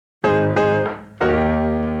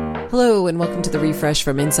Hello and welcome to the Refresh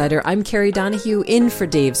from Insider. I'm Carrie Donahue in for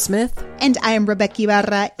Dave Smith. And I am Rebecca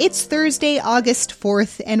Ibarra. It's Thursday, August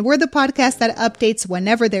 4th, and we're the podcast that updates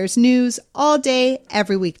whenever there's news, all day,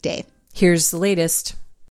 every weekday. Here's the latest.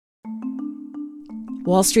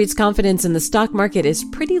 Wall Street's confidence in the stock market is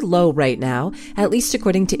pretty low right now, at least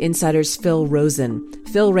according to Insider's Phil Rosen.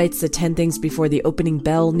 Phil writes the 10 Things Before the Opening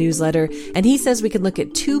Bell newsletter, and he says we can look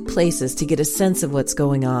at two places to get a sense of what's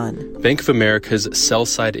going on. Bank of America's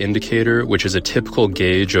sell-side indicator, which is a typical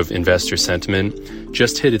gauge of investor sentiment,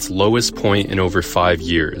 just hit its lowest point in over 5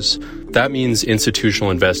 years. That means institutional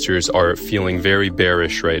investors are feeling very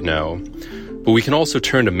bearish right now. But we can also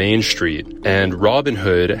turn to Main Street, and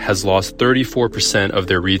Robinhood has lost 34% of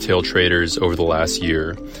their retail traders over the last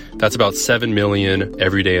year. That's about 7 million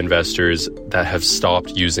everyday investors that have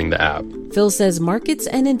stopped using the app. Phil says markets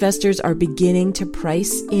and investors are beginning to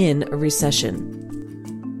price in a recession.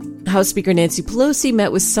 House Speaker Nancy Pelosi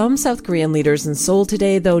met with some South Korean leaders in Seoul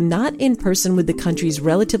today, though not in person with the country's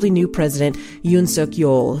relatively new president, Yoon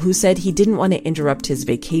Suk-yeol, who said he didn't want to interrupt his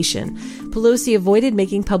vacation. Pelosi avoided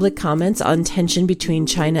making public comments on tension between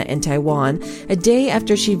China and Taiwan a day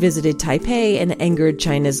after she visited Taipei and angered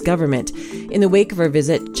China's government. In the wake of her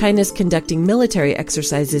visit, China's conducting military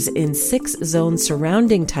exercises in 6 zones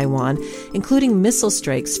surrounding Taiwan, including missile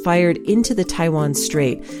strikes fired into the Taiwan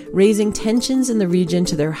Strait, raising tensions in the region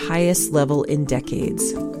to their highest level in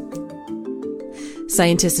decades.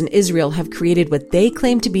 Scientists in Israel have created what they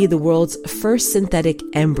claim to be the world's first synthetic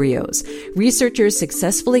embryos. Researchers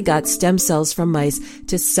successfully got stem cells from mice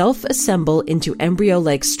to self-assemble into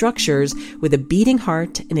embryo-like structures with a beating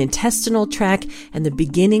heart, an intestinal tract, and the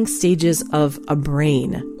beginning stages of a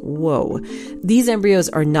brain. Whoa. These embryos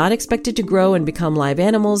are not expected to grow and become live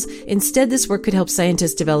animals. Instead, this work could help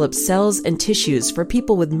scientists develop cells and tissues for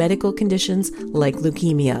people with medical conditions like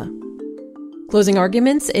leukemia. Closing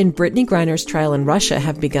arguments in Brittany Griner's trial in Russia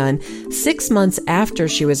have begun 6 months after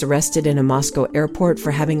she was arrested in a Moscow airport for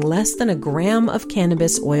having less than a gram of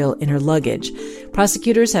cannabis oil in her luggage.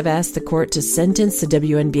 Prosecutors have asked the court to sentence the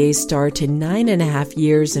WNBA star to 9.5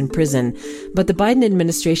 years in prison, but the Biden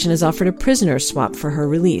administration has offered a prisoner swap for her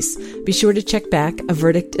release. Be sure to check back. A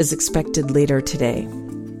verdict is expected later today.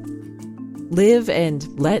 Live and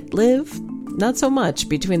let live? Not so much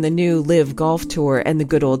between the new LIV Golf Tour and the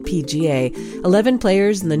good old PGA. 11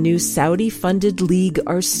 players in the new Saudi-funded league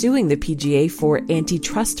are suing the PGA for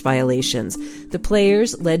antitrust violations. The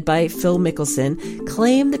players, led by Phil Mickelson,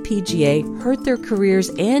 claim the PGA hurt their careers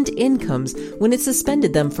and incomes when it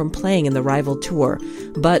suspended them from playing in the rival tour.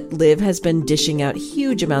 But LIV has been dishing out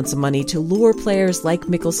huge amounts of money to lure players like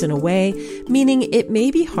Mickelson away, meaning it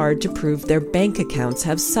may be hard to prove their bank accounts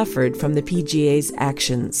have suffered from the PGA's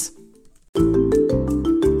actions.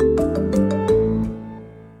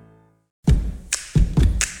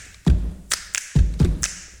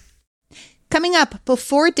 Coming up,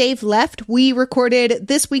 before Dave left, we recorded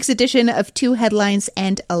this week's edition of 2 Headlines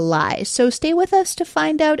and a Lie. So stay with us to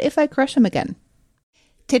find out if I crush him again.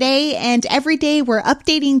 Today and every day, we're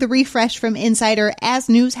updating the Refresh from Insider as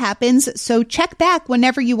news happens. So check back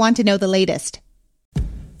whenever you want to know the latest.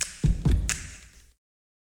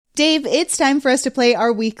 Dave, it's time for us to play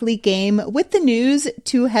our weekly game with the news,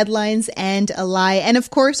 2 headlines and a lie. And of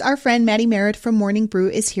course, our friend Maddie Merritt from Morning Brew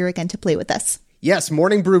is here again to play with us. Yes,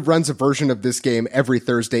 Morning Brew runs a version of this game every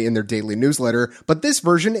Thursday in their daily newsletter, but this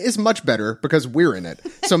version is much better because we're in it.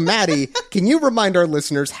 So Maddie, can you remind our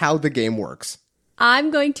listeners how the game works?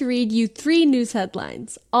 I'm going to read you 3 news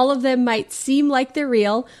headlines. All of them might seem like they're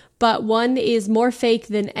real, but one is more fake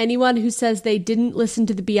than anyone who says they didn't listen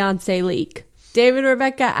to the Beyonce leak. David and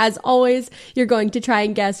Rebecca, as always, you're going to try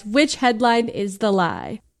and guess which headline is the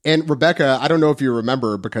lie. And Rebecca, I don't know if you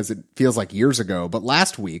remember because it feels like years ago, but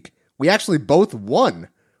last week, we actually both won.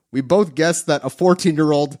 We both guessed that a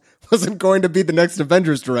 14-year-old wasn't going to be the next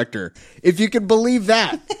Avengers director. If you can believe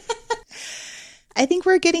that. I think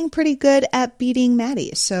we're getting pretty good at beating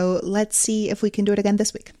Maddie, so let's see if we can do it again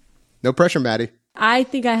this week. No pressure, Maddie. I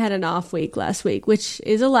think I had an off week last week, which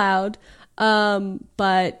is allowed.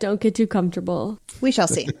 But don't get too comfortable. We shall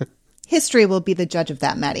see. History will be the judge of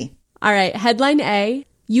that, Maddie. All right. Headline A,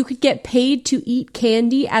 you could get paid to eat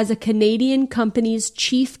candy as a Canadian company's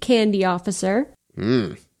chief candy officer.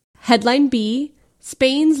 Headline B,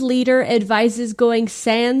 Spain's leader advises going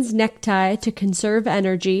sans necktie to conserve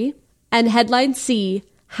energy. And headline C,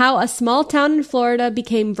 how a small town in Florida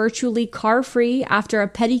became virtually car-free after a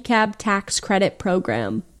pedicab tax credit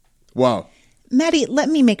program. Whoa. Maddie, let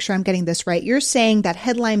me make sure I'm getting this right. You're saying that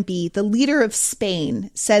headline B, the leader of Spain,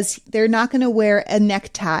 says they're not going to wear a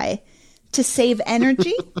necktie To save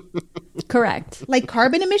energy? Correct. Like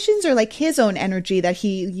carbon emissions or like his own energy that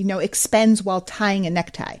he, expends while tying a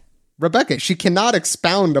necktie? Rebecca, she cannot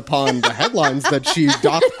expound upon the headlines that she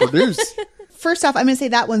doth produce. First off, I'm going to say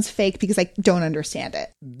that one's fake because I don't understand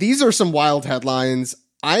it. These are some wild headlines.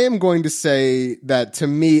 I am going to say that to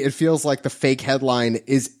me, it feels like the fake headline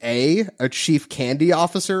is a chief candy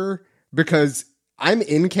officer, because I'm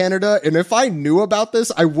in Canada, and if I knew about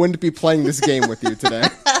this, I wouldn't be playing this game with you today.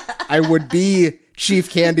 I would be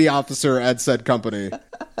chief candy officer at said company.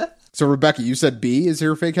 So, Rebecca, you said B is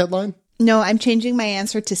your fake headline? No, I'm changing my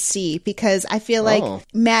answer to C because I feel like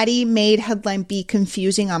Maddie made headline B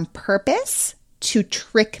confusing on purpose to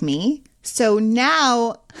trick me. So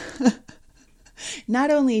now,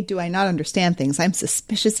 not only do I not understand things, I'm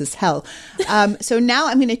suspicious as hell. So now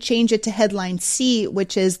I'm going to change it to headline C,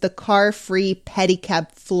 which is the car-free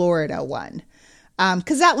pedicab Florida one.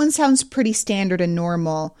 Because that one sounds pretty standard and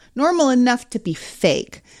normal enough to be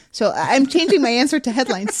fake. So I'm changing my answer to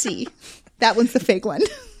headline C. That one's the fake one.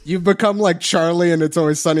 You've become like Charlie and It's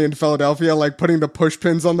Always Sunny in Philadelphia, like putting the push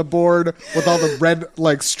pins on the board with all the red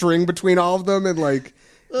like string between all of them, and like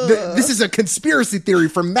this is a conspiracy theory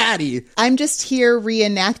from Maddie. I'm just here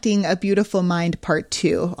reenacting A Beautiful Mind Part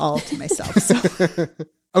 2 all to myself. So.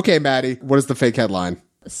 Okay, Maddie, what is the fake headline?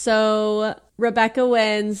 So Rebecca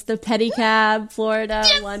wins. The pedicab Florida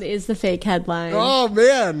one is the fake headline. Oh,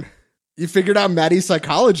 man. You figured out Maddie's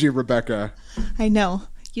psychology, Rebecca. I know.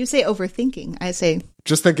 You say overthinking. I say...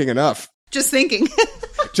 Just thinking enough. Just thinking.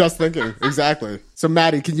 Just thinking. Exactly. So,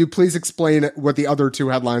 Maddie, can you please explain what the other two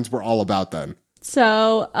headlines were all about then?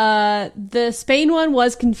 So the Spain one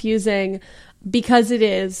was confusing because it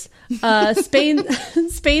is.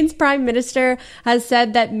 Spain's prime minister has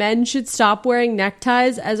said that men should stop wearing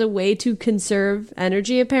neckties as a way to conserve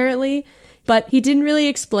energy, apparently. But he didn't really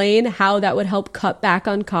explain how that would help cut back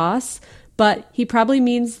on costs. But he probably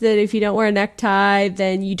means that if you don't wear a necktie,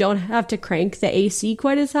 then you don't have to crank the AC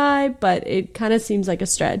quite as high. But it kind of seems like a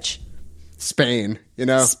stretch. Spain,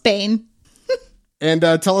 Spain. And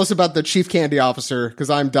tell us about the chief candy officer, because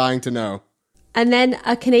I'm dying to know. And then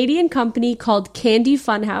a Canadian company called Candy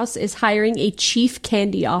Funhouse is hiring a chief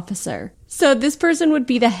candy officer. So this person would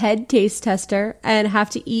be the head taste tester and have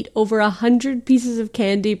to eat over 100 pieces of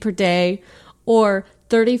candy per day or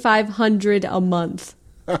 3,500 a month.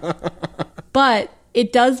 But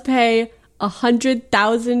it does pay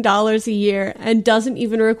 $100,000 a year and doesn't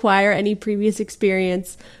even require any previous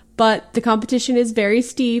experience. But the competition is very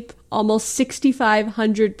steep. Almost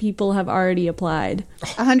 6,500 people have already applied.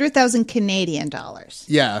 100,000 Canadian dollars.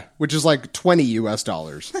 Yeah, which is like 20 US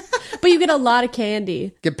dollars. But you get a lot of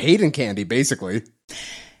candy. Get paid in candy, basically.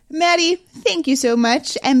 Maddie, thank you so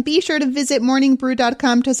much. And be sure to visit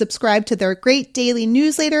morningbrew.com to subscribe to their great daily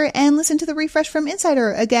newsletter and listen to the Refresh from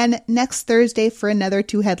Insider again next Thursday for another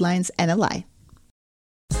 2 headlines and a lie.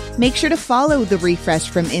 Make sure to follow The Refresh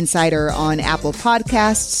from Insider on Apple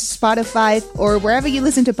Podcasts, Spotify, or wherever you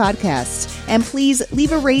listen to podcasts. And please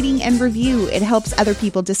leave a rating and review. It helps other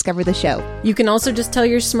people discover the show. You can also just tell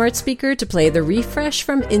your smart speaker to play the Refresh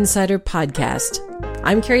from Insider podcast.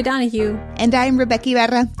 I'm Carrie Donahue. And I'm Rebecca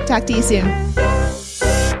Ibarra. Talk to you soon.